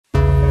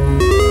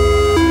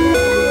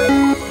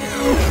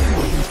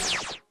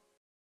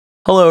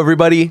Hello,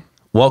 everybody.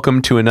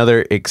 Welcome to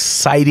another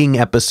exciting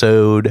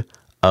episode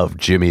of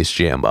Jimmy's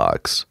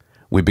Jambox.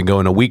 We've been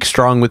going a week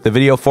strong with the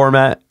video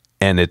format,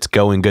 and it's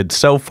going good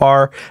so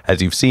far.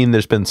 As you've seen,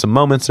 there's been some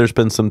moments, there's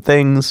been some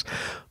things,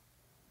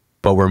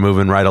 but we're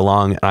moving right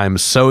along. I'm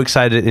so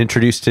excited to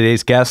introduce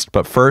today's guest,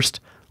 but first,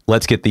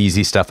 let's get the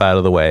easy stuff out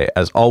of the way.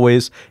 As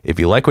always, if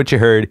you like what you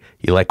heard,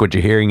 you like what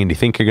you're hearing, and you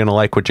think you're going to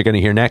like what you're going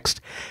to hear next,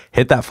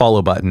 hit that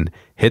follow button,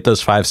 hit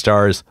those 5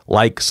 stars,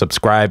 like,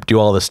 subscribe, do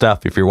all the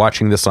stuff. If you're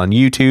watching this on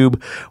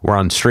YouTube, we're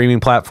on streaming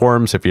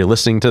platforms. If you're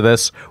listening to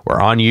this, we're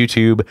on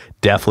YouTube.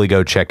 Definitely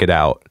go check it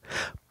out.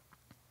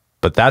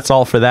 But that's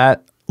all for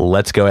that.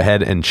 Let's go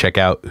ahead and check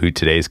out who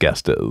today's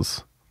guest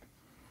is.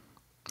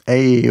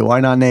 Hey, why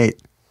not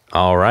Nate?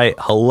 All right.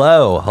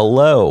 Hello.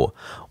 Hello.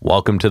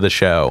 Welcome to the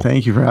show.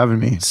 Thank you for having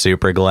me.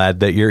 Super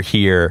glad that you're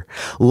here.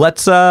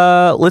 Let's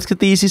get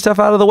the easy stuff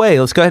out of the way.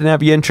 Let's go ahead and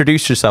have you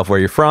introduce yourself, where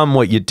you're from,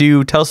 what you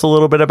do. Tell us a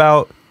little bit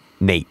about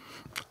Nate.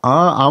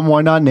 I'm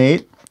Why Not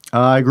Nate.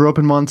 I grew up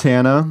in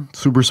Montana,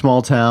 super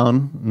small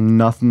town,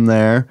 nothing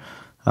there.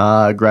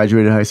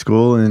 Graduated high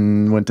school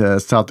and went to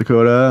South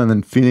Dakota and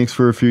then Phoenix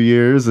for a few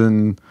years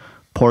and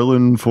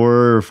Portland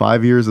for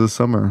 5 years this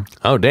summer.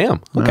 Oh,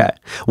 damn. Okay.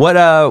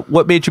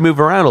 What made you move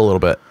around a little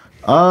bit?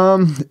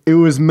 It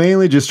was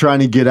mainly just trying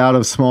to get out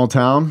of small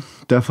town.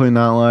 Definitely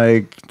not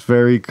like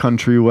very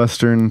country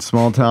western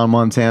small town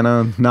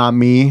Montana. Not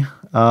me.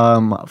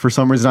 For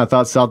some reason I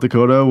thought South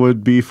Dakota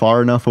would be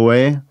far enough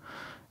away,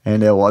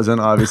 and it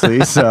wasn't,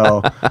 obviously.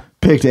 So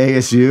picked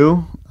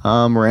ASU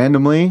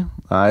randomly.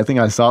 I think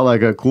I saw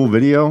like a cool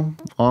video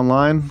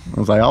online. I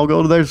was like, I'll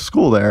go to their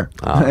school there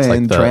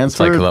and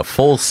transfer. It's like the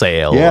full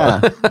sale. Yeah,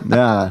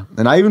 yeah.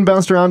 And I even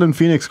bounced around in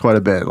Phoenix quite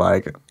a bit.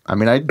 Like, I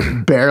mean, I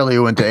barely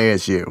went to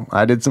ASU.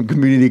 I did some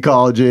community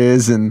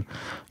colleges, and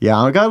yeah,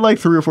 I got like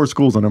 3 or 4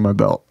 schools under my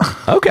belt.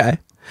 Okay.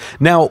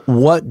 Now,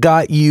 what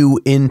got you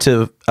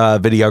into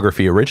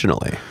videography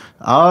originally?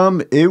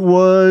 It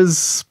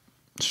was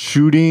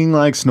shooting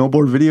like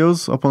snowboard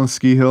videos up on the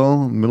ski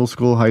hill, middle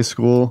school, high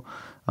school.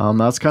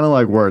 That's kind of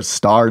like where it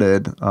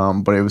started,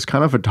 but it was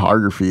kind of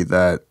photography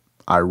that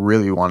I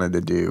really wanted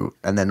to do,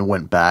 and then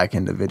went back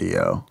into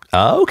video.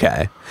 Oh,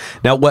 okay.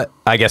 Now, what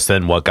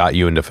got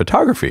you into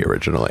photography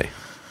originally?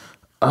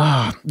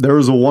 There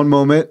was one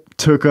moment,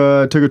 took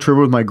a trip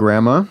with my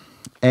grandma,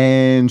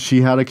 and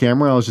she had a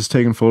camera. I was just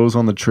taking photos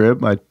on the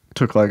trip. I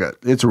took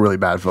it's a really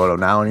bad photo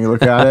now when you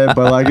look at it,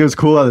 but like it was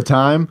cool at the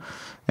time.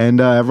 And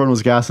everyone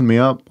was gassing me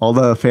up. All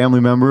the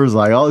family members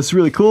like, oh, this is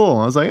really cool.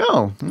 I was like,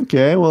 oh,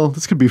 okay, well,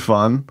 this could be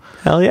fun.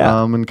 Hell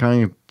yeah. And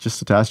kind of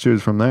just attached to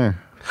it from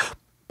there.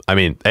 I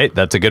mean, hey,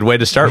 that's a good way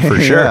to start for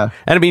sure. Yeah.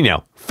 And I mean,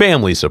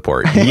 family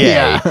support. Yay.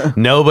 Yeah.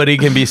 Nobody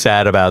can be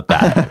sad about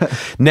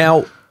that.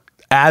 Now,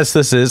 as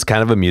this is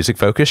kind of a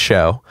music-focused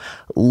show,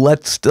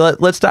 let's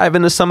dive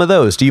into some of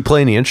those. Do you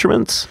play any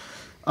instruments?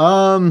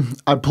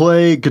 I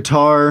play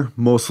guitar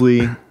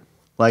mostly.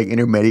 Like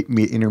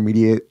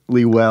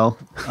intermediately well.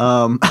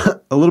 A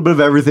little bit of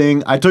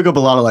everything. I took up a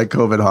lot of like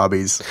COVID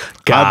hobbies.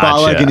 Gotcha. I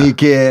bought like an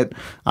e-kit.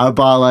 I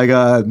bought like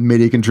a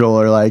MIDI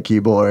controller, like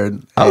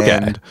keyboard. Okay.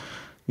 And,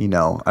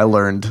 I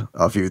learned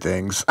a few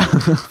things.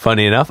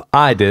 Funny enough,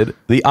 I did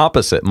the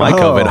opposite. My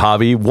COVID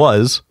hobby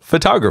was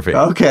photography.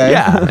 Okay.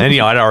 Yeah. And,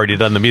 I'd already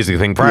done the music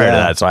thing prior to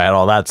that, so I had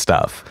all that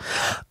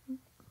stuff.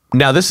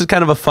 Now, this is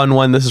kind of a fun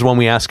one. This is one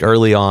we ask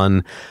early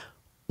on.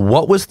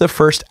 What was the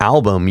first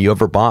album you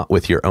ever bought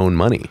with your own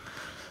money?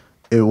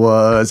 It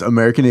was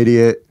American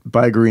Idiot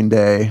by Green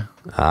Day.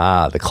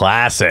 Ah, the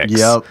classics.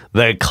 Yep.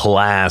 The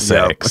classics.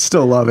 Yep. I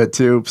still love it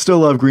too. Still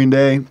love Green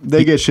Day.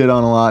 They get shit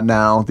on a lot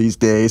now these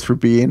days for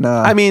being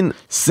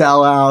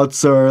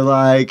sellouts or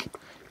like,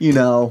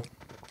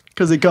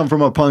 because they come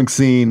from a punk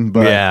scene.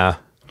 But yeah.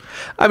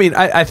 I mean,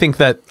 I think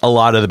that a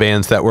lot of the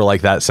bands that were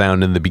like that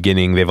sound in the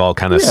beginning, they've all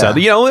kind of said,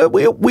 we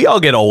all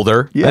get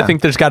older. Yeah. I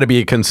think there's got to be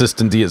a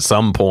consistency at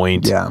some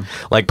point. Yeah.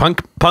 Like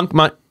punk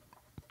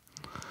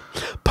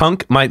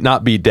might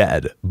not be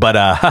dead,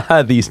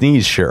 but these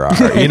knees sure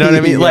are. You know what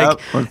I mean?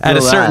 Yep, like at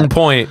a certain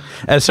point,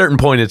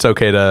 it's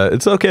okay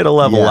to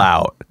level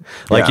out.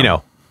 Like,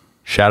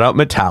 shout out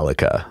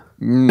Metallica.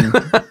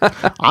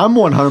 I'm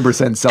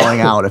 100% selling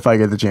out if I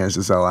get the chance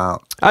to sell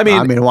out. I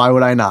mean, why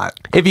would I not?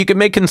 If you can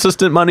make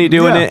consistent money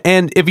doing it,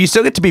 and if you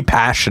still get to be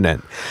passionate,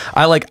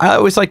 I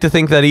always like to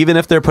think that even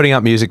if they're putting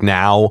out music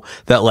now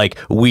that like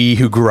we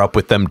who grew up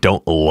with them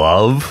don't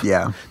love,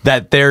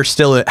 that they're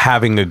still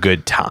having a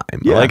good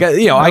time. Yeah, like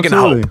I can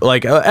hope.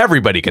 Like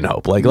everybody can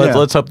hope. Like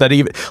let's hope that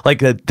even like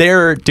that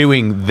they're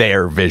doing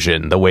their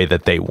vision the way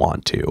that they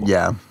want to.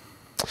 Yeah.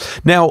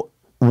 Now,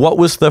 what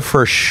was the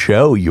first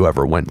show you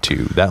ever went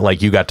to that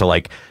like you got to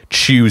like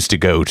choose to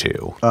go to?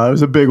 It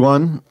was a big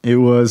one. It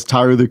was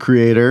Tyler, the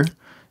Creator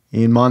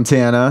in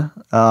Montana.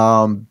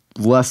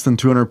 Less than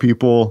 200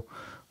 people.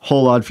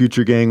 Whole Odd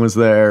Future gang was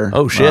there.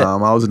 Oh shit. I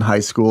was in high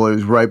school. It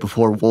was right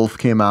before Wolf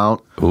came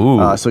out.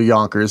 Ooh. So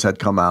Yonkers had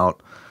come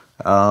out.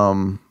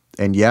 And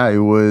yeah, it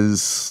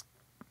was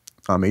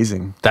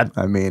amazing.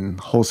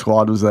 Whole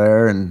squad was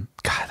there, and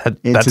God,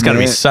 That's going to be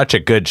intimate. such a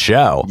good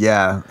show.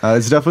 Yeah,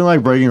 it's definitely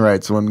like bragging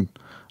rights when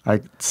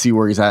I see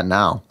where he's at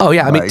now. Oh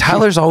yeah, I mean Like,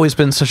 Tyler's always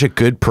been such a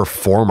good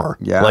performer.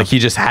 Yeah. Like he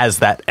just has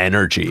that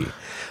energy.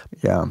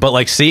 Yeah, But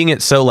like seeing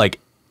it so like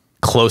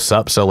close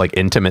up, so like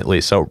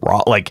intimately, so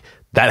raw, like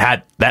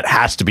that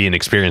has to be an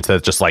experience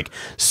that just like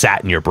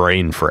sat in your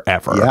brain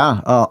forever.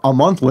 yeah. A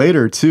month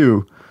later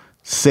too,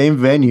 same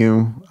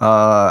venue.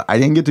 I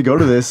didn't get to go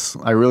to this.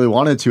 I really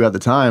wanted to at the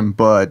time,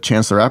 but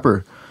Chance the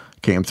Rapper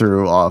came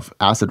through off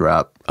Acid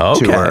Rap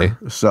Okay.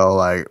 tour. So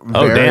like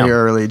Oh, very damn.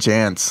 early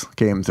Chance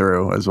came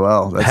through as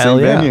well. That Hell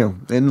same yeah. venue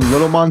in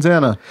Little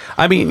Montana.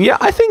 I mean, yeah,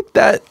 I think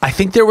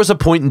there was a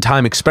point in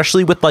time,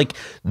 especially with like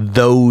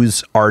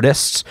those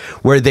artists,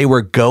 where they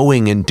were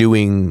going and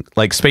doing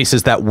like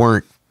spaces that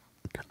weren't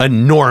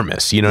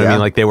enormous. You know what I Yeah. mean?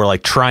 Like they were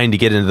like trying to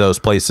get into those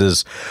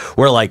places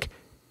where like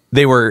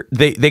they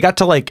got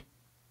to like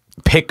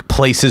pick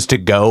places to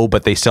go,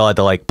 but they still had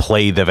to like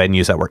play the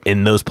venues that were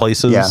in those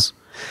places. Yeah.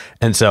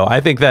 And so I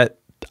think that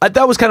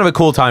was kind of a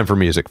cool time for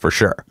music for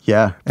sure.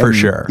 Yeah, For and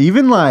sure.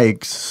 Even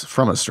like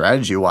from a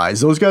strategy wise,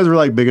 those guys were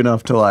like big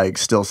enough to like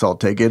still sell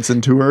tickets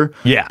and tour.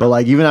 Yeah. But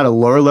like even at a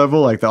lower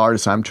level, like the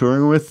artists I'm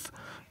touring with,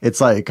 it's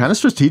like kind of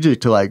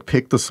strategic to like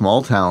pick the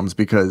small towns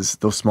because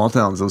those small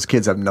towns, those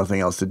kids have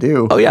nothing else to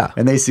do. Oh, yeah.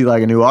 And they see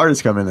like a new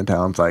artist coming into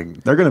town. It's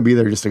like they're gonna be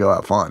there just to go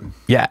have fun.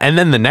 Yeah, and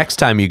then the next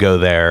time you go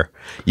there,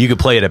 you could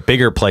play at a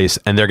bigger place,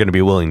 and they're going to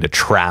be willing to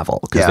travel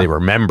because Yeah. they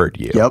remembered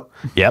you. Yep.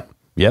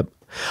 Yep.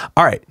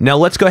 All right, now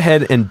let's go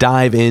ahead and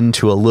dive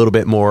into a little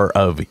bit more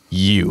of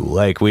you.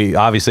 Like we've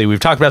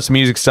talked about some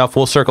music stuff.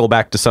 We'll circle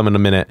back to some in a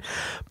minute,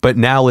 but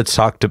now let's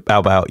talk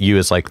about you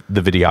as like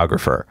the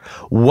videographer.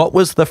 What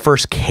was the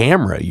first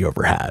camera you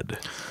ever had?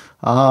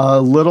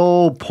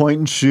 Little point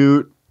and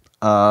shoot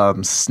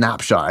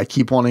snapshot. I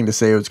keep wanting to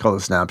say it's called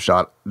a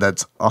snapshot.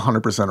 That's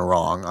 100%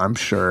 wrong, I'm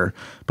sure.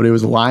 But it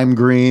was lime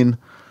green.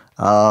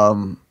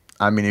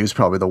 I mean, it was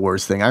probably the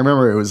worst thing. I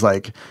remember it was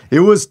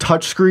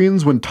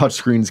touchscreens when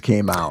touchscreens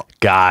came out.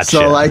 Gotcha.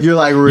 So like you're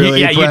like really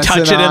you touch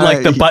pressing it and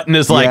like the on button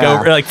is like Yeah.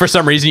 over. Like for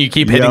some reason you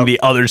keep hitting Yep. the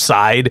other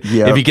side.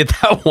 Yep. If you get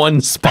that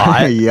one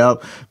spot.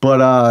 Yep.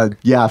 But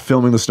yeah,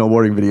 filming the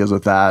snowboarding videos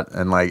with that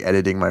and like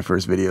editing my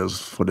first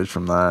videos footage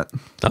from that.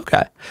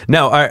 Okay.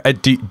 Now,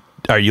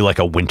 are you like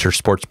a winter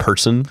sports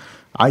person?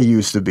 I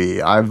used to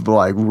be. I've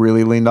like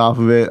really leaned off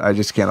of it. I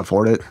just can't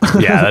afford it.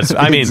 Yeah, that's.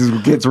 I mean,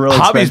 it gets real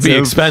hobbies expensive. be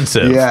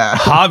expensive. Yeah.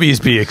 Hobbies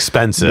be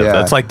expensive. Yeah.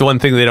 That's like the one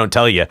thing they don't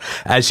tell you.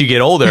 As you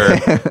get older,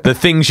 the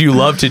things you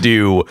love to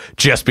do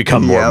just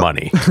become more Yep.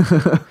 money.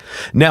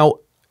 Now,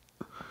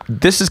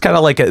 this is kind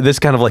of like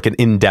an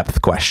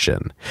in-depth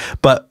question,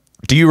 but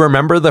do you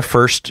remember the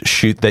first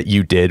shoot that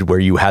you did where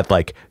you had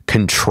like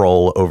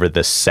control over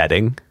the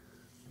setting?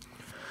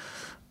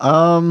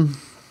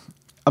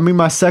 I mean,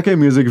 my second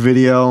music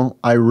video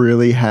I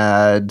really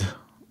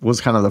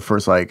was kind of the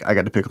first, like, I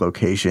got to pick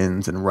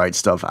locations and write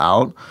stuff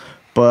out.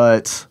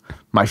 But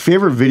my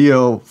favorite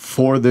video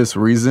for this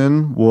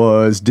reason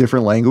was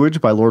Different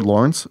Language by Lord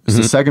Lawrence. It's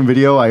the second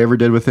video I ever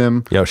did with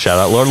him. Yo, shout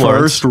out Lord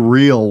Lawrence. First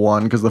real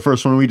one, because the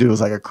first one we did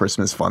was like a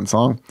Christmas fun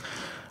song.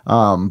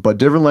 But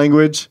Different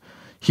Language,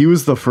 he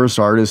was the first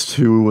artist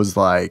who was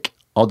like,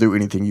 I'll do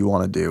anything you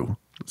want to do.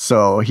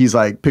 So he's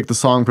like, pick the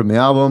song from the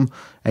album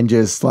and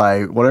just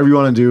like, whatever you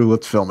want to do,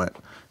 let's film it.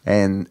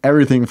 And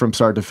everything from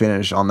start to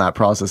finish on that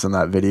process in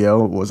that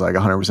video was like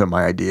 100%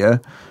 my idea.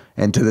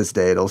 And to this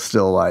day,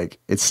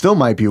 it still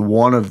might be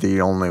one of the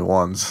only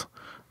ones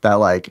that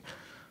like,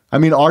 I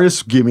mean,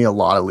 artists give me a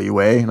lot of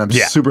leeway and I'm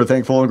Yeah. super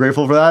thankful and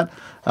grateful for that.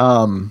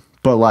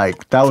 But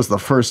like, that was the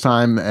first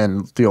time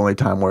and the only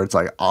time where it's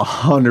like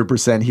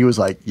 100%. He was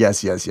like,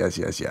 yes,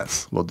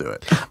 we'll do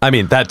it. I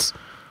mean, that's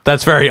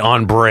very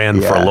on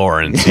brand for Yeah.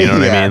 Lawrence. You know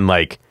what I Yeah. mean?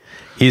 Like,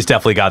 he's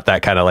definitely got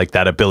that kind of like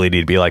that ability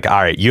to be like,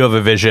 all right, you have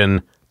a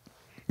vision.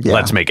 Yeah,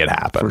 Let's make it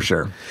happen. for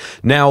sure.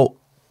 Now,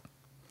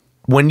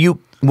 when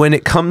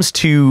it comes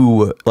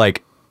to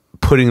like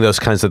putting those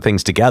kinds of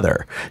things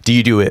together, do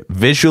you do it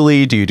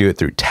visually? Do you do it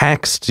through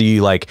text? Do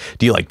you like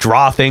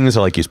draw things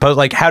or like use post?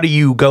 Like, how do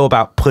you go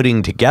about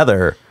putting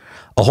together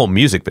a whole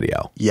music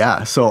video?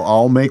 Yeah, so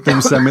I'll make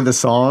them send me the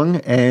song,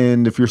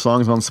 and if your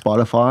song's on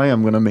Spotify,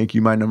 I'm gonna make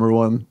you my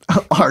 #1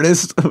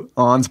 artist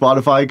on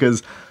Spotify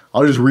because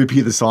I'll just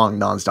repeat the song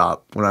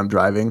nonstop when I'm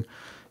driving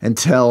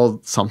until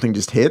something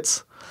just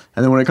hits.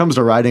 And then when it comes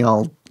to writing,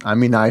 I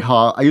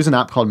use an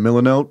app called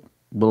Milanote.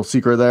 Little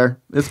secret there.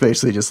 It's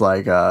basically just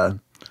like a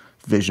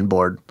vision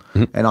board,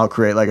 and I'll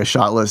create like a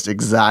shot list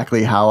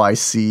exactly how I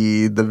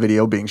see the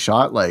video being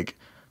shot, like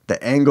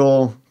the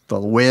angle, the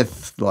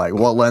width, like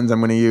what lens I'm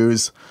going to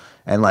use,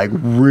 and like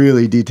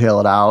really detail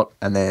it out.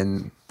 And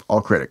then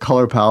I'll create a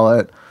color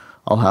palette.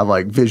 I'll have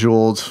like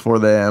visuals for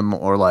them,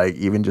 or like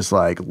even just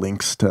like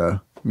links to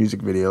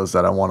music videos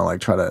that I want to like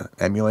try to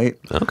emulate.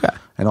 Okay.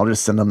 And I'll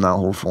just send them that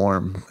whole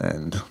form,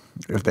 and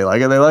if they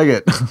like it, they like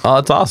it. Oh,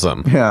 that's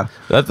awesome. Yeah.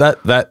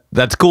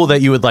 That's cool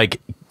that you would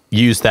like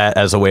use that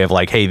as a way of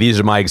like, hey, these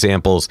are my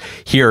examples.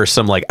 Here are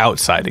some like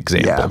outside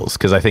examples,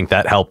 because I think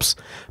that helps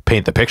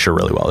paint the picture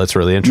really well. That's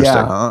really interesting.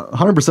 Yeah,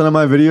 100% of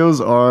my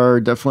videos are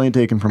definitely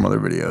taken from other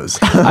videos.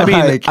 I mean,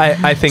 like,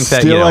 I think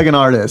that, still like an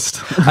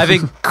artist. I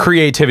think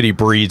creativity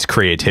breeds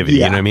creativity.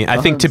 You know what I mean? I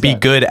think to be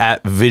good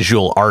at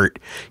visual art,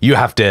 you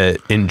have to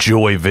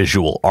enjoy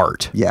visual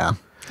art. Yeah.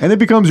 And it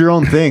becomes your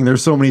own thing.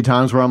 There's so many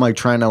times where I'm like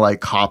trying to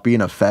like copy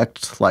an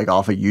effect like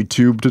off a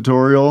YouTube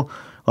tutorial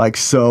like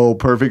so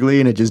perfectly,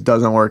 and it just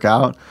doesn't work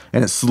out,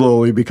 and it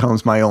slowly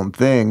becomes my own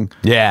thing.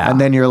 Yeah. And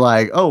then you're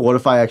like, oh, what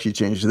if I actually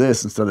change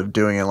this instead of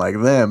doing it like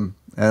them?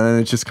 And then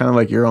it's just kind of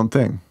like your own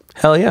thing.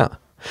 Hell yeah.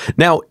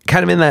 Now,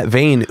 kind of in that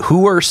vein,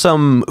 who are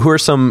some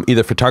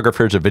either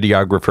photographers or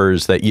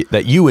videographers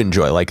that you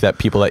enjoy, like that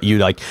people that you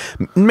like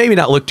maybe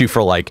not look to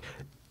for like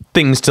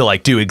things to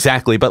like do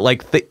exactly, but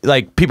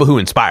like people who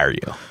inspire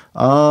you?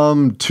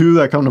 Two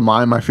that come to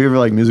mind. My favorite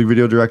like music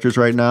video directors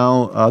right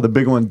now. The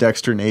big one,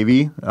 Dexter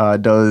Navy,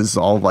 does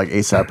all of like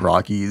ASAP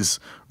Rocky's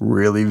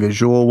really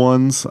visual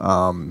ones.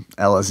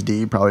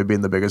 LSD probably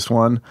being the biggest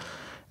one.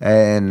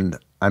 And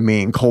I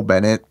mean, Cole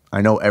Bennett.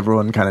 I know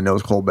everyone kind of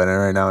knows Cole Bennett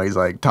right now. He's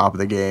like top of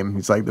the game.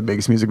 He's like the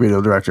biggest music video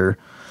director.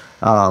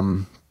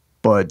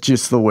 But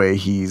just the way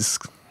he's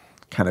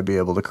kind of be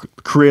able to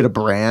create a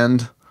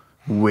brand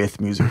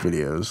with music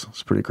videos,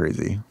 it's pretty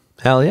crazy.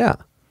 Hell yeah.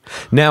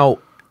 Now,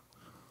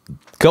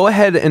 go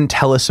ahead and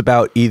tell us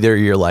about either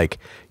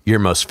your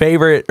most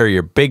favorite or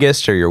your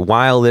biggest or your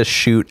wildest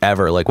shoot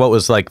ever. Like, what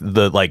was like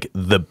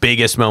the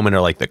biggest moment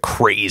or like the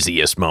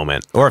craziest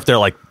moment, or if they're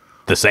like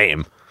the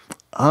same.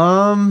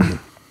 It's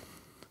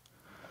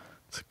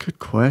a good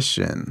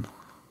question.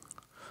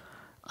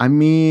 I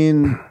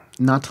mean,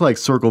 not to like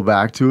circle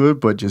back to it,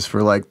 but just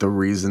for like the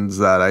reasons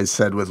that I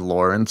said with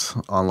Lawrence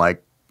on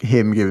like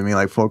him giving me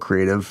like full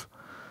creative,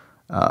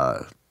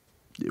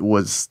 it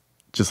was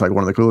just like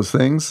one of the coolest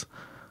things.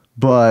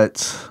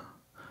 But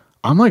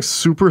I'm like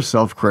super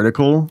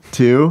self-critical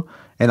too,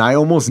 and I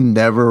almost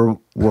never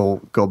will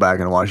go back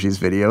and watch these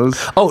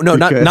videos. Oh no,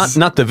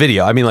 not the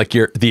video. I mean like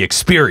the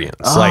experience.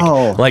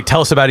 Oh. Like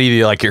tell us about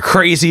either like your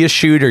craziest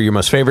shoot or your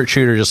most favorite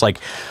shoot, or just like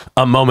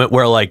a moment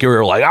where like you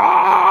were like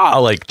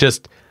like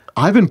just.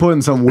 I've been put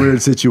in some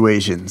weird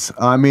situations.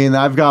 I mean,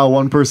 I've got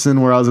one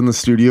person where I was in the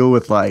studio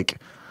with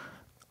like,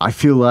 I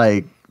feel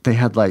like they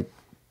had like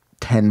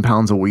 10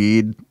 pounds of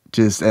weed.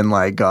 Just and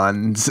like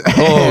guns.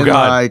 Oh and,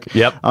 god! Like,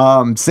 yep.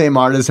 Same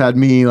artist had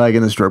me like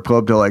in the strip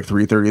club till like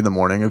 3:30 in the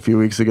morning a few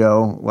weeks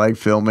ago, like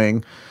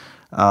filming.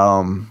 There's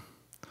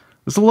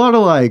a lot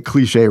of like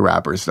cliche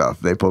rapper stuff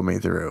they put me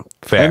through.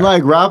 Fair. And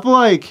like rap,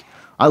 like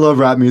I love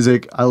rap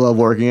music. I love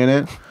working in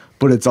it,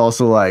 but it's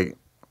also like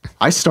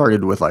I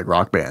started with like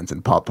rock bands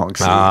and pop punk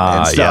scene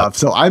and stuff. Yep.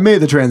 So I made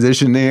the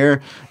transition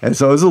here, and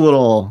so it was a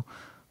little.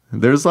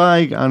 There's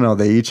like I don't know.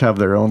 They each have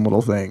their own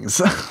little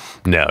things.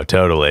 No,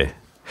 totally.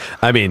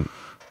 I mean,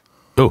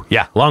 oh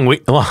yeah,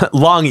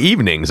 long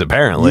evenings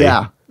apparently.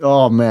 Yeah.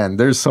 Oh man,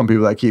 there's some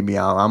people that keep me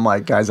out. I'm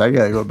like, guys, I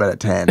gotta go to bed at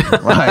 10.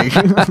 Like,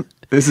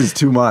 this is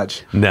too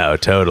much. No,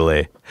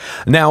 totally.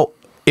 Now,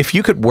 if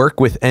you could work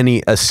with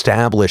any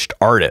established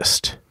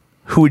artist,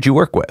 who would you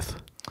work with?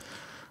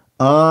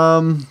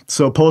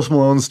 So Post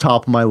Malone's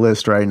top of my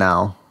list right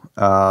now.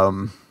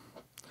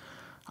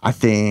 I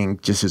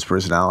think just his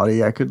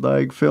personality I could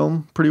like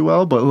film pretty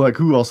well, but like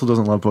who also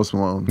doesn't love Post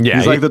Malone? Yeah,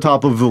 he's like the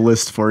top of the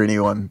list for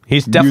anyone.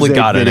 He's definitely Music,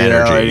 got an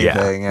video, energy.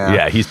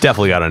 Yeah, he's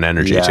definitely got an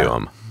energy to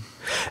him.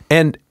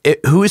 And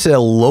who is a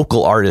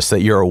local artist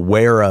that you're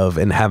aware of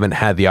and haven't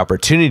had the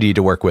opportunity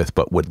to work with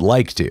but would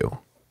like to? So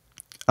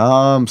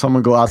I'm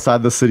gonna go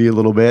outside the city a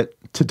little bit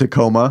to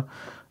Tacoma,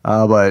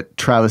 but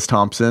Travis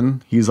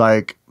Thompson, he's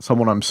like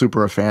someone I'm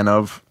super a fan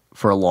of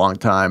for a long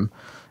time.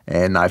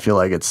 And I feel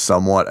like it's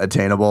somewhat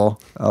attainable.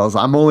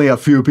 I'm only a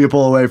few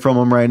people away from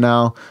him right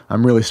now.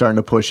 I'm really starting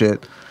to push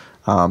it.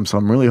 So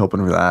I'm really hoping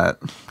for that.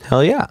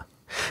 Hell yeah.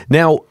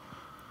 Now,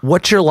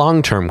 what's your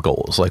long-term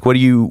goals? Like, what do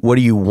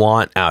you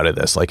want out of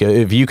this? Like,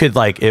 if you could,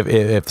 like,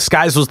 if the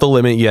skies was the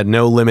limit, you had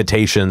no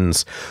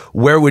limitations,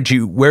 where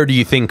do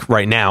you think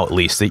right now, at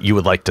least, that you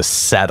would like to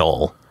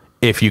settle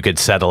if you could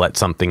settle at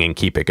something and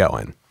keep it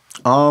going?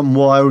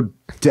 Well, I would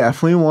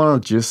definitely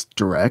want to just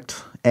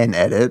direct and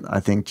edit. I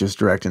think just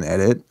direct and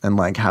edit and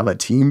like have a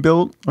team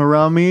built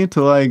around me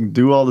to like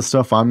do all the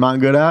stuff I'm not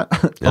good at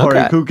or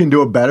Okay. who can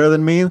do it better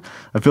than me.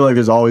 I feel like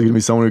there's always gonna be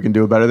someone who can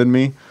do it better than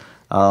me.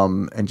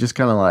 And just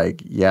kind of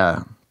like,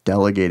 yeah,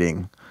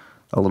 delegating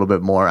a little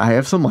bit more. I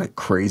have some like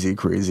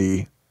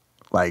crazy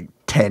like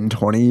 10,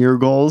 20-year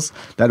goals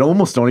that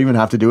almost don't even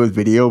have to do with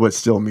video, but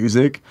still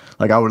music.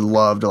 Like I would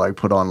love to like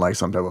put on like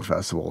some type of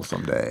festival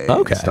someday.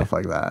 Okay. And stuff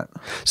like that.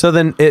 So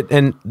then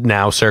and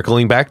now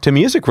circling back to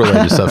music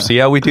related stuff. See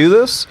how we do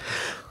this?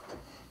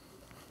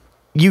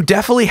 You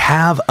definitely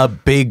have a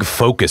big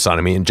focus on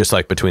it. I mean, just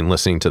like between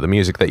listening to the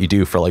music that you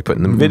do for like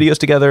putting the videos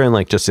together and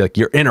like just like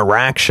your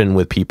interaction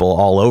with people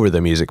all over the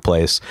music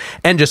place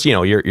and just, you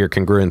know, your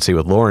congruency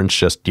with Lawrence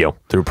just, you know,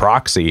 through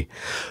proxy.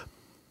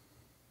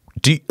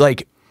 Do you,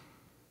 like,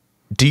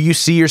 do you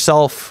see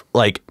yourself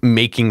like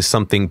making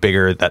something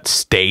bigger that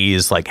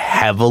stays like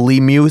heavily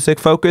music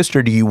focused,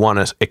 or do you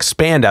want to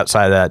expand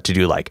outside of that to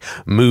do like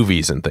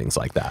movies and things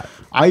like that?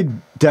 I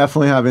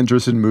definitely have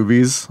interest in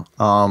movies.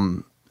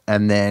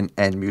 And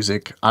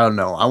music. I don't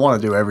know. I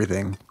want to do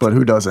everything, but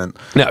who doesn't?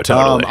 No,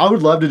 totally. I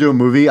would love to do a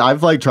movie.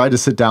 I've like tried to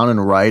sit down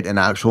and write an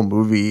actual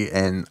movie,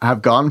 and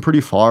I've gotten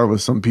pretty far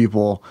with some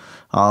people.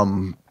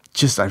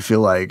 I feel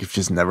like I've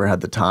just never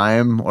had the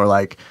time, or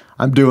like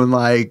I'm doing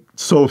like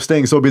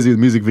staying so busy with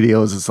music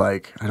videos. It's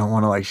like I don't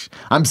want to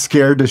I'm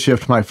scared to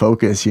shift my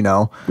focus.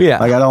 Yeah.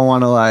 Like I don't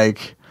want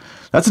to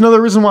That's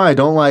another reason why I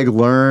don't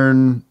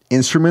learn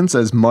instruments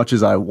as much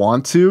as I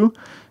want to.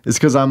 Is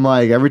because I'm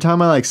every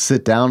time I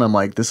sit down, I'm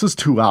like, this is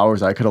 2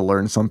 hours. I could have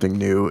learned something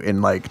new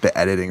in the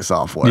editing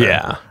software.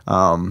 Yeah.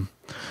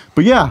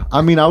 But yeah,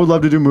 I mean, I would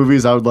love to do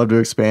movies. I would love to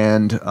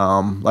expand.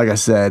 Like I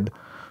said,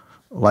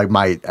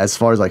 as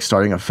far as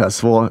starting a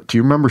festival, do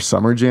you remember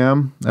Summer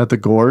Jam at the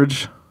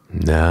Gorge?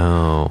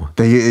 No.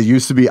 It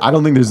used to be, I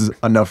don't think there's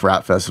enough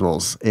rap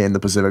festivals in the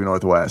Pacific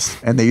Northwest.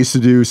 And they used to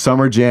do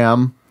Summer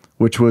Jam,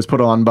 which was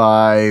put on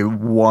by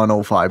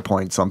 105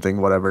 point something,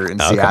 whatever, in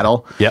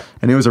Seattle. Yep.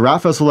 And it was a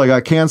rap festival that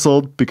got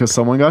canceled because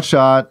someone got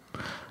shot.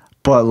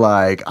 But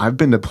I've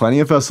been to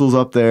plenty of festivals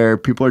up there.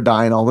 People are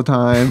dying all the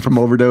time from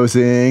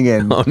overdosing.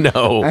 And oh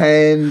no.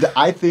 And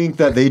I think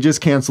that they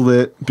just canceled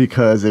it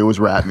because it was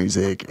rap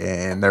music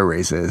and they're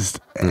racist.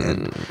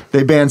 And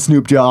they banned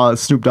Snoop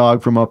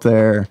Dogg from up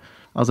there.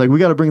 I was like, we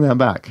got to bring that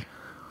back.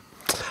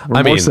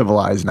 We're more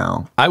civilized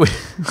now.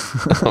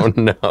 Oh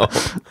no.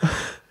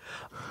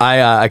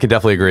 I can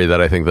definitely agree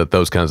that I think that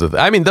those kinds of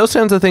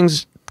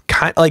things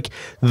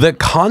the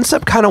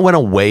concept kind of went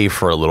away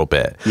for a little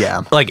bit.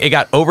 Yeah. It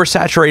got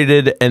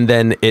oversaturated and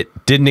then it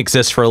didn't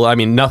exist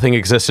nothing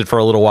existed for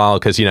a little while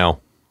because,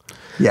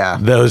 yeah,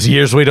 those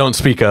years we don't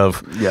speak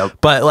of. Yep.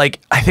 But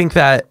I think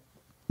that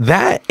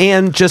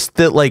and just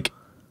that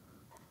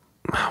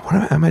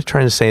what am I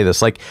trying to say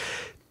this?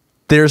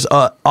 There was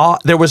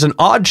an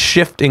odd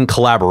shift in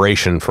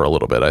collaboration for a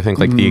little bit. I think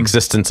the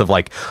existence of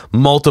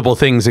multiple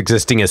things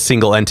existing as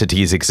single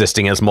entities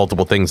existing as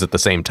multiple things at the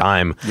same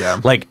time.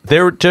 Yeah.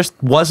 There just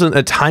wasn't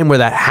a time where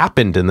that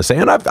happened in the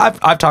same. And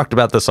I've talked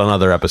about this on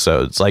other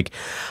episodes. I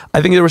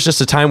think there was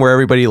just a time where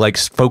everybody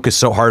focused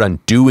so hard on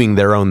doing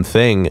their own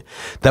thing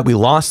that we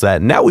lost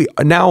that.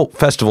 Now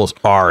festivals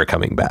are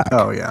coming back.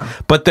 Oh yeah.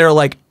 But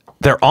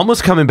they're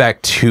almost coming back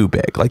too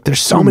big. There's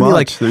so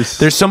many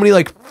there's so many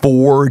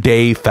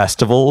 4-day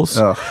festivals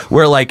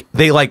where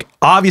they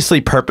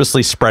obviously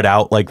purposely spread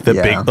out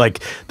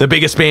the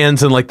biggest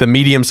bands and the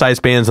medium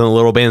sized bands and the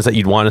little bands that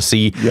you'd want to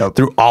see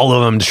through all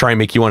of them to try and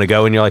make you want to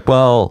go. And you're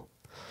well,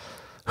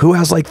 who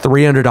has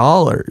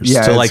 $300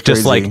 to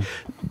just crazy.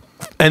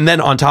 And then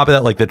on top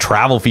of that, the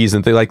travel fees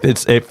and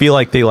things I feel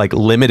like they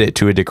limit it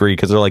to a degree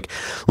because they're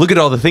look at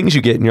all the things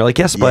you get, and you're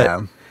yes,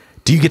 but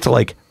do you get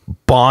to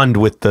bond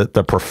with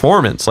the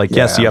performance?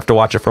 Yes, you have to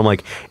watch it from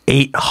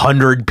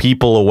 800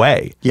 people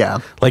away. Yeah.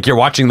 You're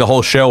watching the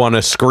whole show on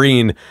a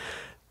screen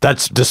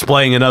that's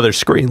displaying another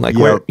screen.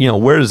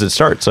 Where does it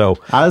start? So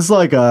as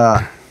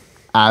a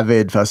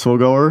avid festival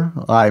goer,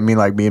 I mean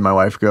me and my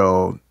wife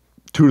go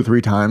 2 to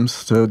 3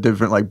 times to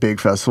different big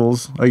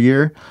festivals a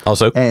year.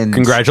 Also, and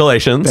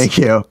congratulations. Thank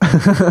you.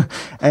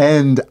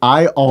 And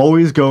I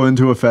always go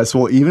into a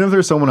festival, even if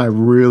there's someone I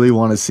really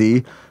want to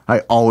see, I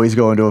always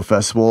go into a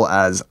festival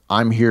as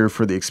I'm here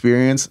for the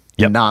experience,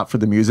 not for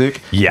the music.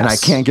 Yes. And I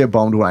can't get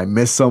bummed when I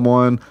miss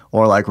someone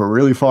or we're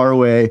really far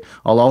away.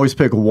 I'll always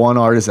pick one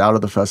artist out of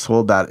the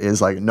festival that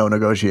is no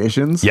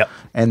negotiations. Yep.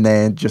 And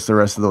then just the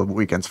rest of the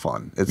weekend's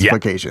fun. It's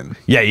vacation.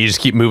 Yeah, you just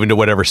keep moving to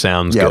whatever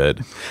sounds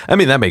good. I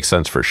mean, that makes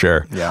sense for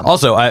sure. Yeah.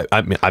 Also,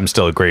 I'm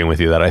still agreeing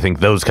with you that I think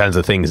those kinds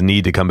of things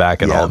need to come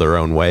back in all their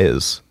own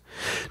ways.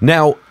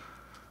 Now,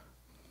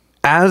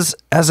 as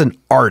an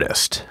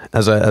artist,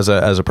 as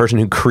a person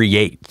who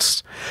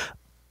creates,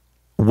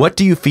 what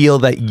do you feel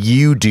that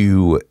you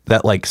do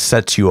that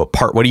sets you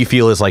apart? What do you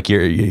feel is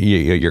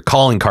your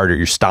calling card or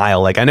your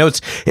style? I know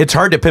it's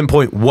hard to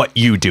pinpoint what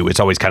you do. It's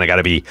always kind of got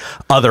to be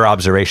other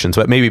observations,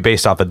 but maybe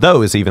based off of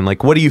those, even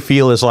what do you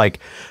feel is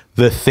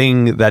the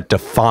thing that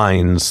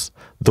defines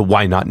the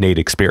WhyNotNate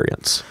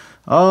experience?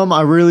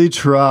 I really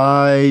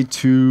try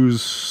to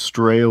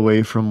stray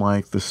away from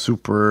the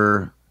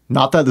super.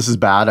 Not that this is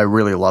bad. I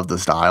really love the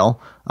style,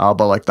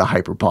 but the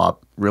hyper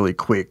pop, really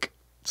quick,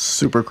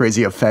 super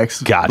crazy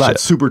effects. Gotcha.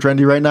 That's super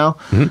trendy right now.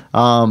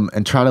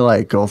 And try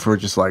to go for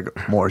just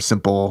more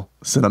simple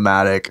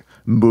cinematic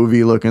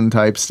movie looking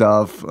type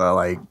stuff.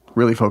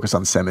 Really focus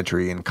on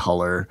symmetry and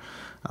color,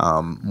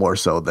 more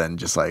so than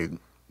just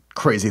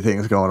crazy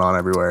things going on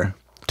everywhere.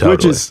 Totally.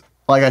 Which is,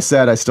 like I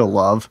said, I still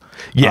love.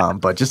 Yeah.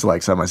 But just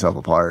to set myself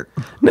apart.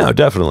 No,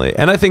 definitely.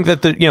 And I think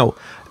that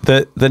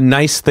the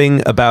nice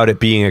thing about it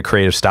being a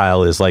creative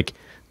style is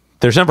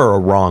there's never a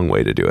wrong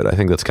way to do it. I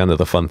think that's kind of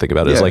the fun thing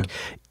about it is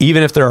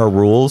even if there are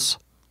rules,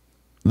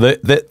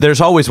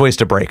 There's always ways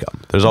to break them.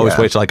 There's always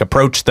Yeah. ways to like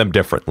approach them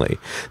differently.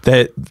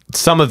 That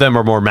some of them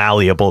are more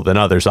malleable than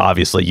others.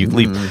 Obviously, you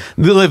leave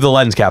the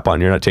lens cap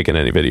on. You're not taking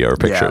any video or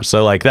pictures. Yeah.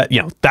 So like that,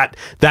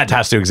 that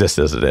has to exist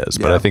as it is.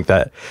 But Yeah. I think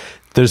that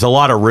there's a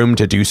lot of room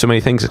to do so many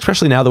things,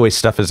 especially now the way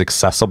stuff is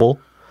accessible.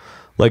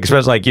 Like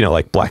especially like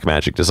like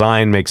Blackmagic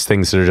Design makes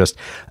things that are just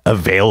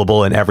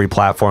available in every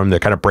platform. They're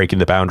kind of breaking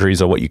the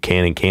boundaries of what you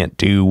can and can't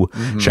do.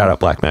 Shout out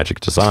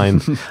Blackmagic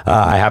Design.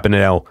 I happen to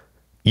know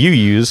you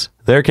use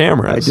their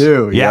cameras. I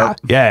do. Yeah. Yep.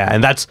 Yeah.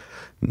 And that's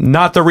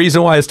not the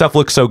reason why his stuff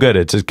looks so good.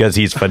 It's just because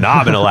he's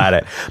phenomenal at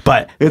it.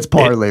 But It's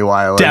partly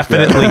why I like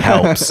definitely it.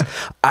 helps.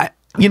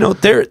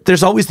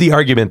 There's always the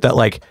argument that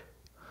like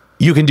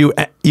you can do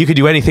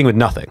anything with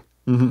nothing.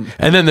 And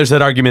then there's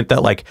that argument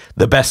that like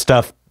the best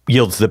stuff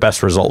yields the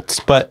best results.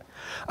 But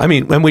I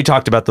mean, when we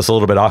talked about this a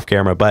little bit off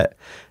camera, but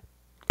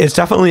it's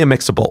definitely a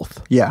mix of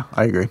both. Yeah,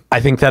 I agree.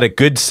 I think that a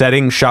good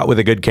setting shot with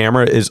a good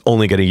camera is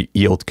only going to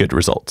yield good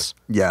results.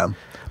 Yeah.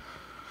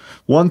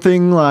 One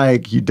thing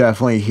like you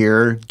definitely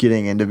hear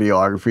getting into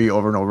videography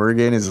over and over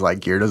again is like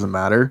gear doesn't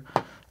matter.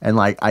 And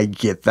like I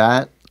get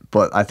that,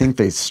 but I think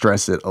they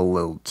stress it a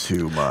little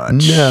too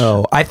much.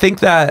 No, I think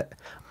that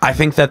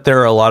there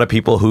are a lot of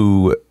people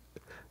who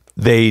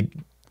they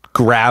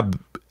grab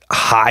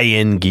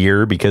high-end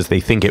gear because they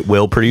think it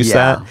will produce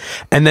that.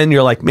 And then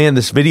you're like, man,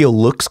 this video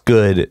looks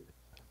good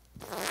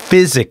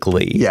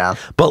physically. Yeah.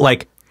 But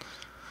like,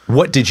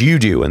 what did you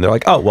do? And they're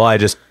like, oh, well, I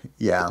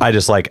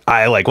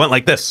went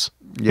like this.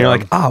 Yeah. You're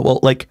like, well,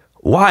 like,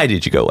 why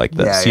did you go like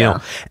this? Yeah, you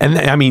know? And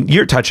I mean,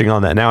 you're touching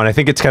on that now. And I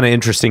think it's kind of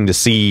interesting to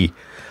see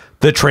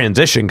the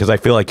transition, because I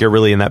feel like you're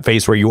really in that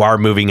phase where you are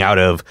moving out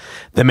of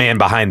the man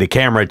behind the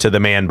camera to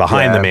the man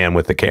behind the man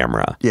with the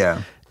camera.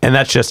 Yeah. And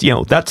that's just,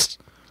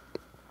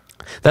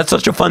 that's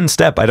such a fun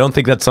step. I don't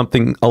think that's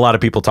something a lot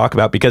of people talk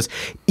about, because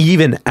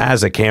even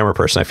as a camera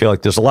person, I feel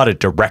like there's a lot of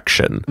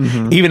direction.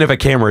 Even if a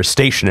camera is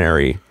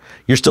stationary,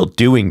 you're still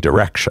doing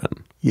direction.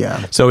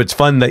 Yeah. So it's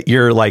fun that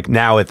you're like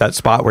now at that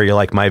spot where you're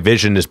like, my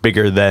vision is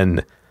bigger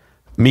than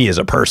me as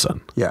a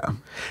person. Yeah.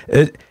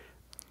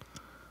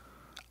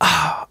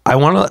 I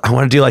want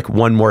to do like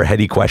one more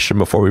heady question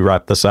before we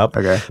wrap this up.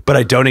 Okay. But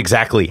I don't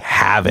exactly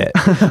have it.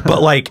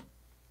 But like,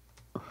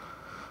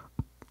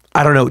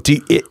 I don't know.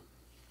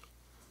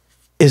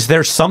 Is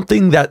there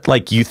something that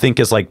like you think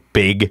is like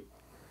big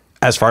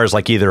as far as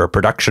like either a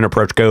production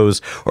approach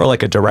goes or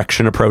like a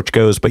direction approach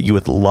goes, but you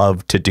would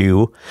love to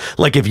do?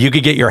 Like if you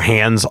could get your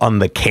hands on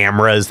the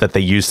cameras that they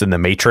used in the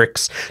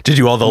Matrix to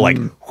do all the like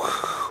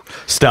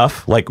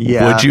stuff, like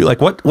would you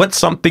like what's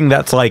something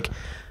that's like,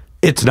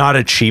 it's not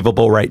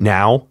achievable right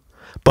now,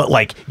 but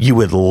like you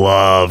would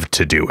love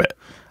to do it?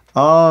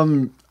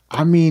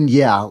 I mean,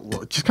 yeah,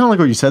 just kind of like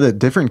what you said, that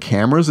different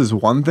cameras is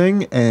one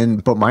thing,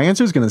 but my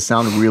answer is going to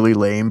sound really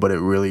lame, but it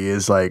really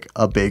is like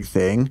a big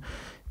thing,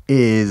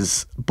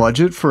 is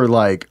budget for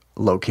like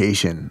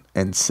location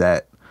and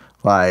set.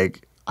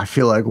 Like, I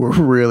feel like we're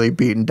really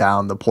beating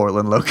down the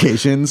Portland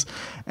locations,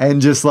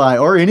 and just like,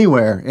 or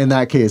anywhere in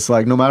that case,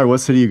 like no matter what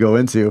city you go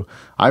into,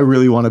 I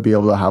really want to be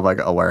able to have like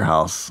a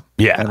warehouse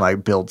and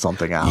like build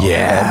something out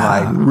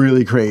and like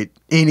really create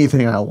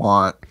anything I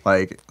want,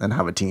 like, and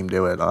have a team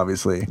do it,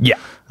 obviously. Yeah.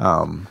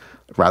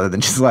 Rather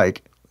than just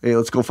like, hey,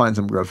 let's go find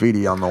some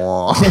graffiti on the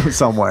wall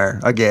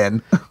somewhere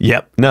again.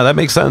 Yep. No, that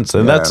makes sense.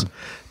 And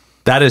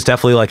that is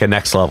definitely like a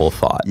next level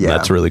thought. Yeah.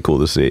 That's really cool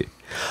to see.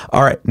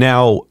 All right.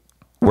 Now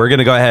we're going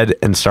to go ahead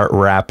and start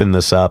wrapping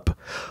this up.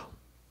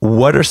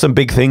 What are some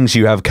big things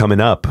you have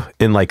coming up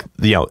in like,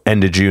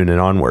 end of June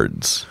and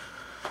onwards?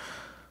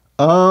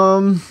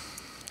 I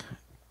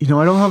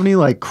don't have any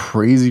like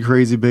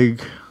crazy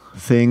big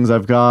things.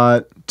 I've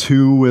got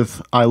 2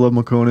 with I Love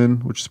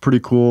McConan, which is pretty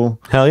cool.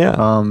 Hell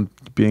yeah.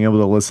 Being able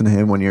to listen to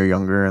him when you're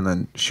younger and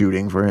then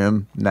shooting for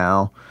him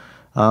now.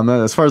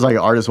 As far as like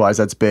artist wise,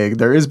 that's big.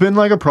 There has been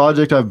like a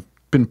project I've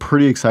been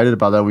pretty excited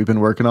about that we've been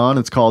working on.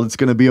 It's called It's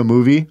Gonna Be a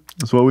Movie.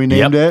 That's what we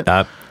named it.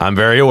 I'm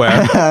very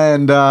aware.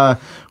 And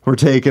we're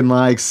taking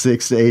like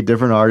 6 to 8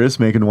 different artists,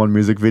 making one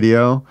music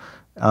video.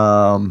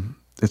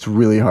 It's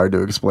really hard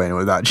to explain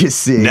without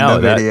just seeing the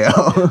video.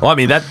 Well, I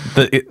mean,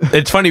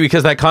 it's funny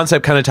because that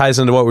concept kind of ties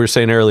into what we were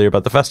saying earlier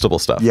about the festival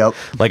stuff. Yep.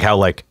 Like how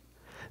like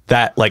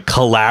that like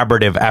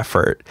collaborative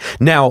effort.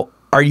 Now,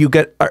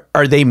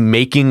 are they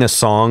making a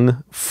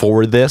song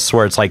for this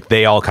where it's like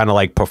they all kind of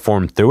like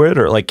perform through it,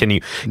 or like can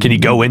you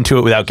go into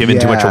it without giving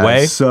too much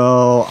away?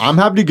 So I'm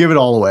happy to give it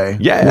all away.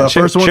 Yeah, the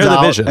first one's share the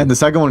out, vision. and the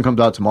second one comes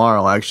out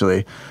tomorrow,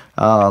 actually.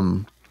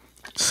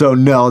 So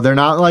no, they're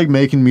not like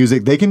making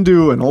music. They can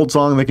do an old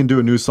song, they can do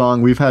a new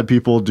song. We've had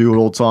people do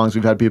old songs.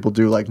 We've had people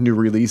do like new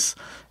release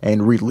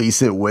and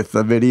release it with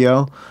the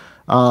video.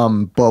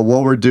 But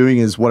what we're doing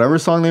is whatever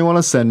song they want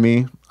to send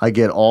me, I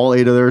get all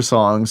 8 of their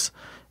songs,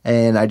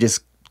 and I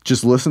just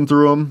listen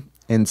through them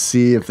and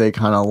see if they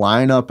kind of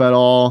line up at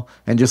all.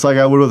 And just like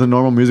I would with a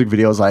normal music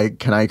video, is like,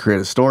 can I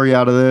create a story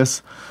out of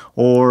this?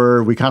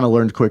 Or we kind of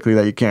learned quickly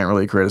that you can't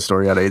really create a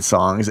story out of 8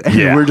 songs.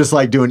 And we're just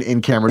like doing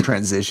in-camera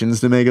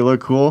transitions to make it look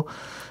cool.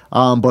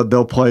 But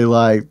they'll play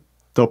like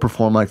they'll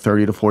perform like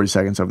 30 to 40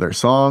 seconds of their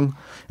song.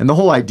 And the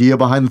whole idea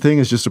behind the thing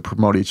is just to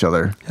promote each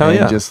other. Hell and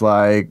yeah. just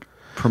like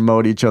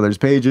promote each other's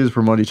pages,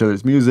 promote each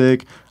other's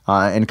music,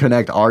 and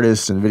connect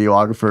artists and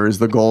videographers.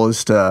 The goal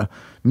is to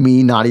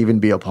me not even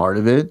be a part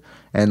of it.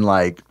 And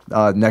like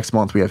next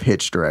month we have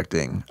Hitch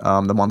directing.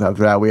 The month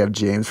after that we have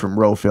James from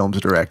Row Films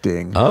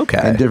directing. Okay.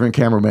 And different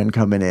cameramen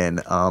coming in.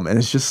 And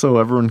it's just so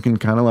everyone can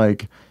kind of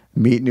like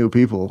meet new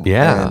people.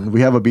 Yeah. And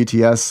we have a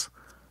BTS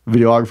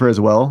videographer as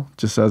well,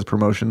 just as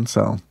promotion.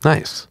 So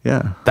Nice.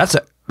 yeah.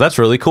 That's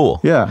really cool.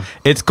 Yeah.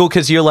 It's cool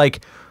because you're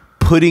like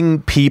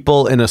putting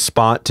people in a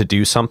spot to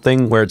do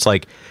something where it's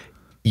like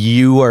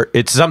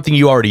it's something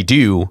you already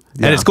do.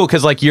 And it's cool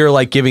because like you're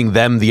like giving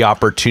them the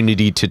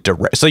opportunity to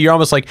direct. So you're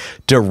almost like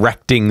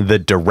directing the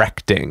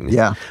directing.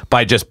 Yeah.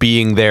 By just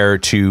being there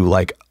to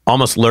like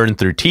almost learn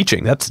through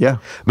teaching. That's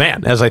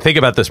man, as I think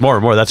about this more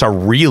and more, that's a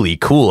really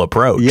cool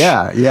approach.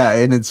 Yeah, yeah,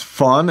 and it's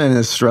fun and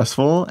it's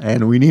stressful,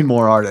 and we need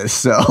more artists.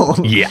 So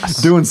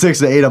yes, doing 6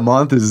 to 8 a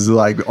month is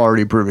like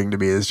already proving to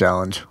be this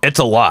challenge. It's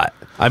a lot.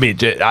 I mean,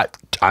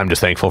 I'm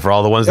just thankful for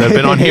all the ones that have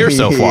been on here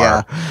so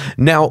far.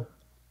 Now,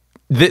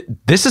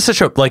 this is such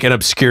a like an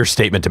obscure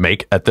statement to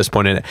make at this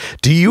point in it.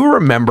 Do you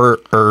remember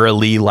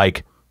early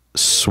like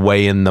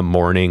Sway in the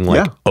Morning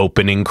like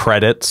opening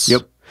credits?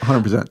 Yep.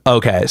 100%.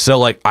 Okay, so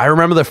like I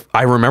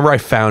remember I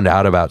found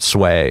out about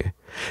Sway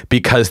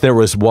because there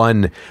was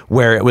one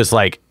where it was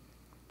like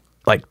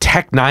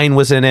Tech Nine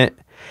was in it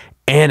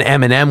and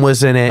Eminem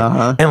was in it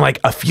and like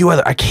a few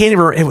other, I can't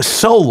even, it was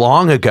so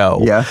long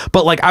ago. Yeah.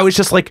 But like I was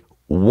just like,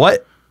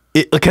 what?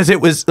 Because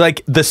it was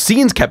like the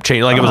scenes kept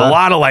changing. Like it was a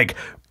lot of like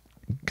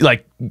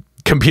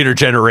computer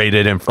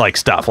generated and like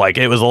stuff. Like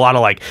it was a lot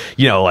of like,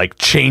 you know, like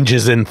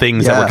changes in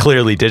things that were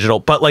clearly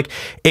digital. But like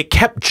it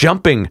kept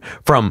jumping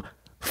from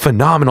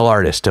phenomenal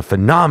artist to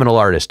phenomenal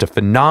artist to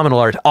phenomenal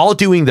artist, all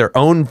doing their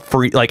own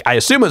free, like I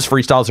assume it was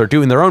freestyles or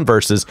doing their own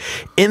verses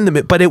in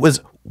the, but it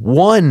was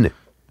one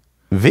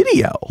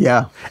video.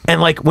 Yeah.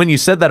 And like when you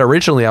said that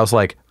originally, I was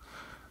like,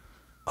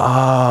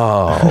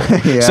 oh.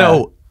 Yeah.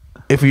 So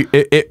if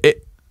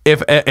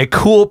a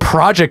cool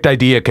project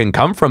idea can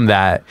come from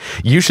that,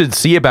 you should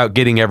see about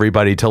getting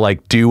everybody to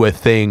like do a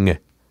thing.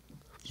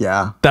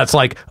 Yeah. That's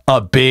like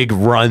a big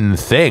run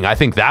thing. I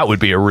think that would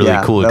be a really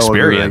cool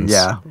experience.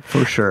 Yeah,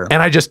 for sure.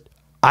 And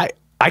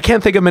I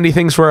can't think of many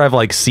things where I've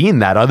like seen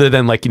that other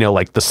than like, you know,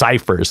 like the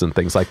ciphers and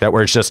things like that,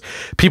 where it's just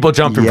people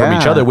jumping from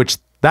each other, which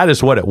that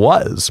is what it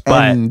was.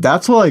 But and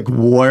that's like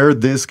where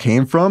this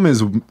came from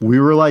is we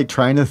were like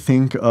trying to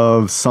think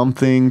of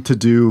something to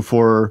do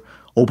for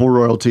Opal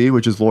Royalty,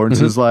 which is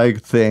Lawrence's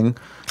like thing.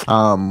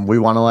 We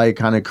want to like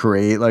kind of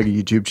create like a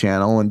YouTube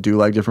channel and do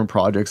like different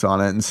projects on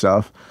it and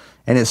stuff.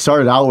 And it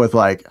started out with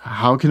like,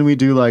 how can we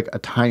do like a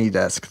Tiny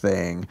Desk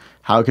thing?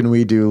 How can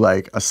we do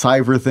like a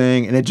Cypher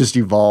thing? And it just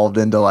evolved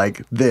into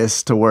like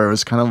this to where it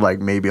was kind of like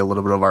maybe a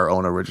little bit of our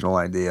own original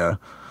idea.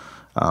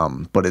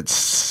 But it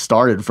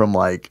started from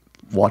like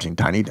watching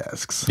Tiny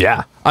Desks.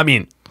 yeah, I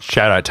mean,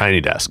 shout out Tiny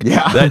Desk.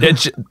 Yeah.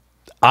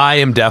 I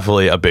am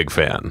definitely a big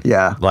fan.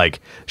 Yeah. Like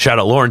shout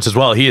out Lawrence as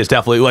well. He is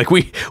definitely like,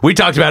 we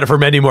talked about it for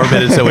many more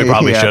minutes than we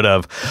probably should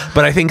have.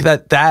 But I think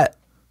that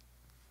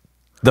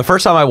the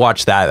first time I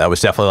watched that was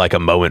definitely like a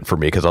moment for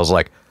me because I was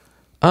like,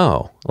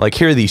 oh, like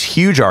here are these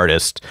huge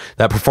artists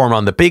that perform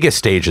on the biggest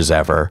stages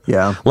ever.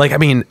 Yeah. Like, I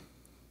mean,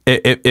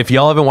 if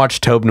y'all haven't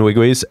watched Tobe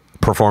Nwigwe's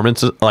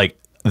performances, like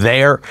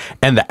there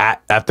and the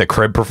at the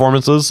crib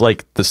performances,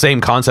 like the same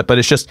concept, but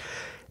it's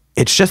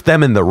just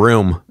them in the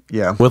room.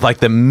 Yeah. With like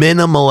the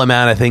minimal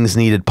amount of things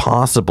needed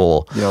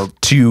possible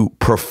to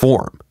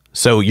perform.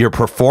 So your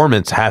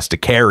performance has to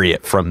carry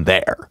it from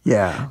there.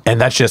 Yeah. And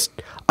that's just,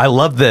 I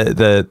love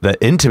the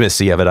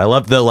intimacy of it. I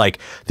love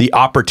the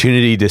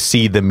opportunity to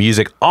see the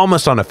music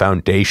almost on a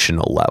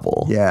foundational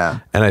level.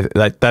 Yeah. And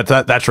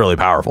that's really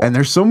powerful. And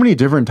there's so many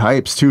different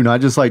types too, not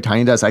just like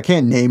Tiny Desk. I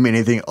can't name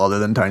anything other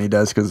than Tiny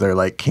Desk because they're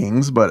like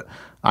kings, but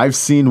I've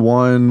seen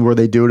one where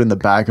they do it in the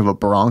back of a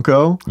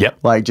Bronco. Yep.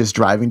 Like just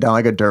driving down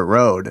like a dirt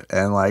road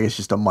and like it's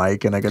just a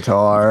mic and a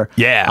guitar.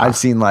 Yeah. I've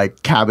seen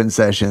like cabin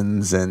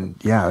sessions and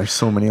yeah, there's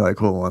so many like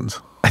cool ones.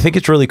 I think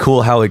it's really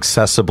cool how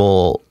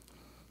accessible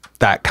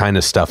that kind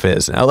of stuff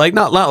is. Now, like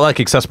not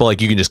like accessible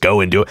like you can just go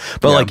and do it,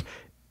 but like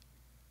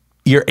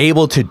you're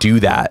able to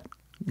do that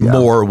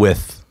more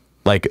with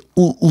like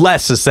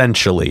less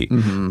essentially,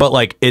 but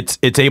like it's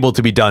able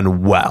to be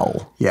done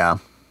well. Yeah.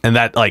 And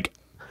that like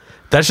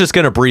that's just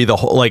going to breathe a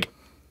whole, like,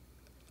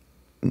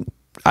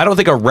 I don't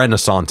think a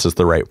renaissance is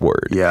the right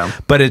word. Yeah.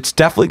 But it's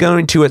definitely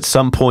going to, at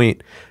some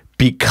point,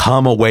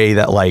 become a way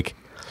that, like,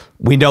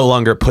 we no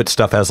longer put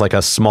stuff as, like,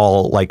 a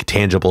small, like,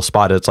 tangible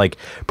spot. It's, like,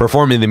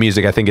 performing the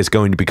music, I think, is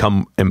going to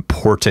become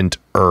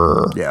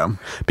important-er. Yeah.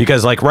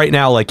 Because, like, right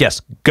now, like, yes,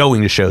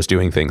 going to shows,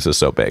 doing things is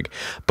so big.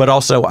 But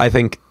also, I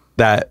think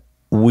that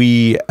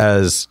we,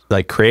 as,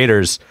 like,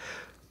 creators,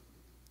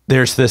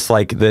 there's this,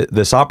 like,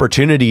 this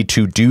opportunity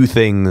to do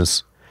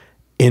things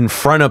in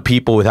front of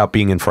people without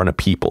being in front of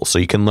people. So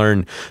you can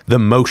learn the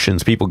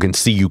motions. People can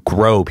see you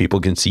grow. People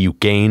can see you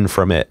gain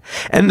from it.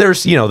 And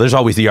there's, you know, there's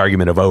always the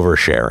argument of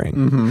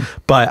oversharing.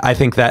 But I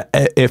think that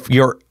if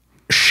you're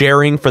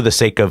sharing for the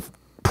sake of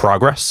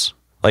progress,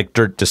 like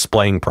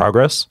displaying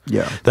progress,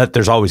 that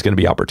there's always going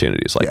to be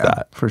opportunities like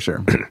that. For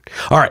sure.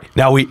 All right.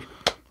 Now we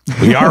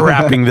are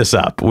wrapping this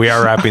up. We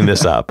are wrapping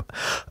this up.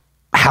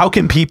 How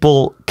can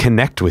people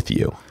connect with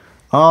you?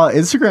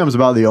 Instagram is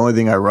about the only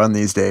thing I run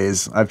these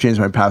days. I've changed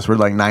my password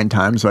like 9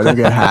 times so I don't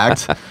get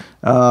hacked.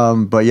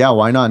 But yeah,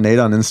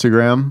 WhyNotNate on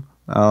Instagram.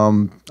 I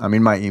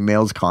mean, my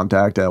email is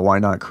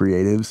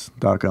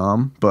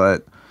contact@whynotcreatives.com.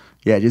 But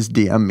yeah, just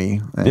DM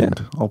me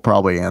and I'll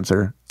probably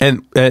answer.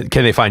 And can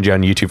they find you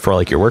on YouTube for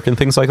like your work and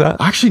things like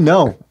that? Actually,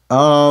 no.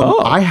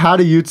 I had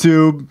a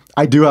YouTube.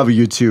 I do have a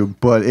YouTube,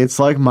 but it's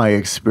like my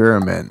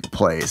experiment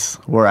place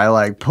where I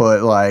like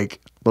put like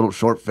little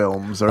short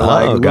films or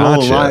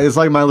it's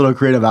like my little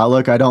creative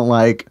outlook. I don't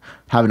like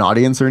have an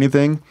audience or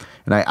anything.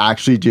 And I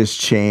actually just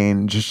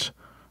changed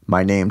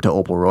my name to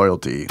Opal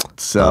Royalty.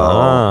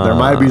 So there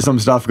might be some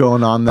stuff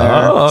going on there.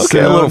 Oh, okay.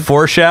 A little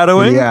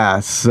foreshadowing.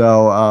 Yeah.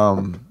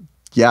 So,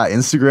 yeah,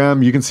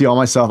 Instagram, you can see all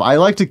my stuff. I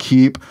like to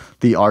keep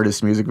the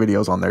artist music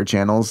videos on their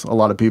channels. A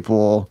lot of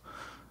people,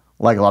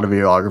 like a lot of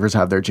videographers,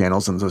 have their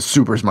channels, and it's a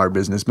super smart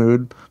business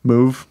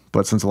move.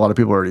 But since a lot of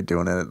people are already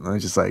doing it, I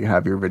just like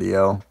have your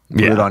video,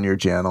 put it on your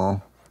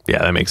channel. Yeah,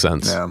 that makes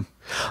sense. Yeah.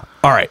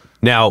 All right.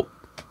 Now,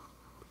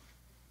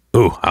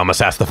 I almost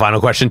asked the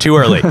final question too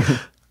early.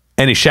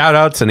 Any shout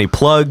outs, any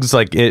plugs,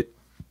 like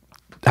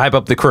hype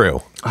up the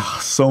crew?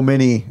 So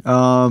many.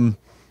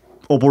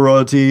 Opal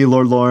Royalty,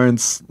 Lord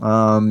Lawrence.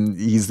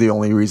 He's the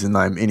only reason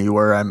I'm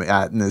anywhere I'm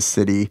at in this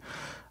city.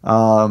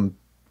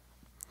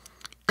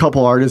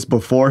 Couple artists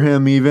before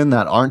him even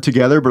that aren't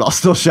together, but I'll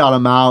still shout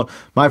them out.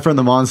 My Friend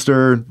the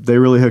Monster, they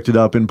really hooked it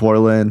up in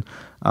Portland.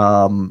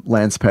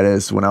 Lance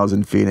Pettis when I was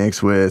in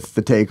Phoenix with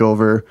The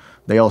Takeover.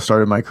 They all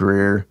started my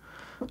career.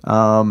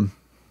 Raymond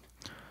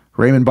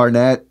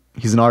Barnett,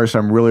 he's an artist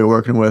I'm really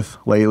working with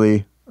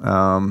lately.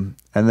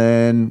 And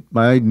then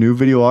my new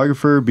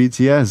videographer,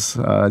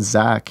 BTS,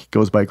 Zach,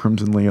 goes by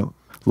Crimson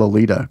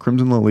Lolita.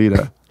 Crimson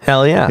Lolita.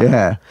 Hell yeah.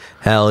 Yeah.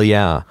 Hell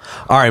yeah.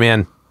 All right,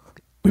 man.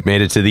 We've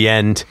made it to the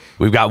end.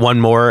 We've got one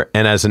more.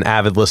 And as an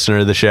avid listener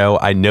of the show,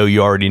 I know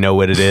you already know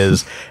what it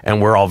is. And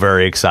we're all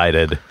very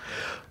excited.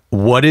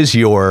 What is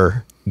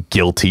your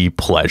guilty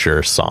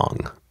pleasure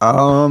song?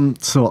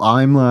 So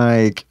I'm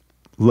like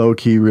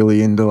low-key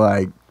really into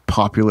like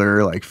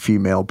popular like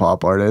female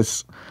pop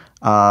artists.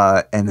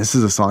 And this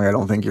is a song I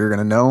don't think you're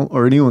gonna know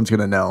or anyone's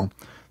gonna know,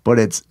 but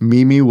it's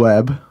Mimi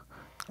Webb,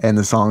 and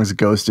the song is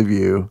Ghost of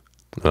You.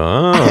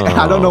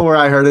 I don't know where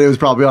I heard it. It was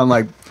probably on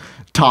like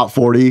top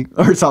 40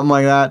 or something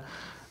like that.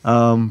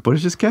 But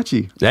it's just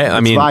catchy. Yeah,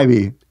 I mean,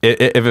 vibey.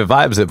 If it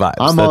vibes, it vibes.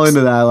 I'm all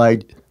into that.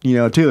 Like, you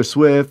know, Taylor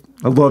Swift.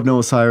 I love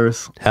Noah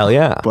Cyrus. Hell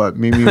yeah. But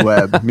Mimi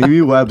Webb.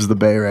 Mimi Webb's the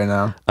bae right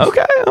now.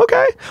 Okay.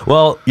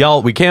 Well,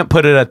 y'all, we can't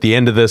put it at the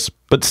end of this,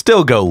 but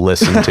still go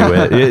listen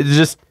to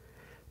it.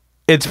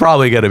 It's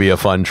probably going to be a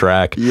fun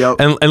track. Yep.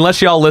 And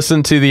unless y'all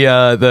listen to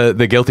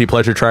the guilty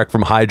pleasure track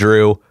from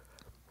Hydru,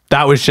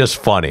 that was just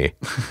funny.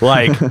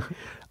 Like,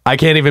 I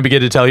can't even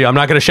begin to tell you. I'm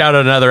not going to shout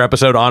out another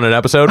episode on an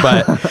episode,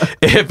 but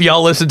if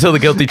y'all listen to the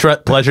guilty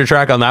pleasure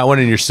track on that one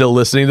and you're still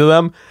listening to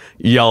them,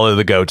 y'all are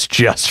the goats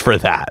just for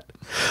that.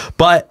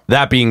 But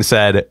that being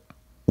said,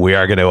 we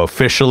are going to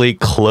officially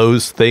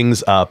close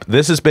things up.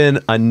 This has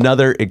been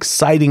another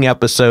exciting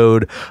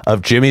episode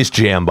of Jimmy's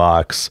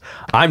Jambox.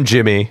 I'm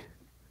Jimmy.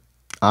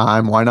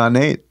 I'm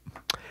WhyNotNate.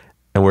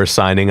 And we're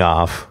signing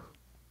off.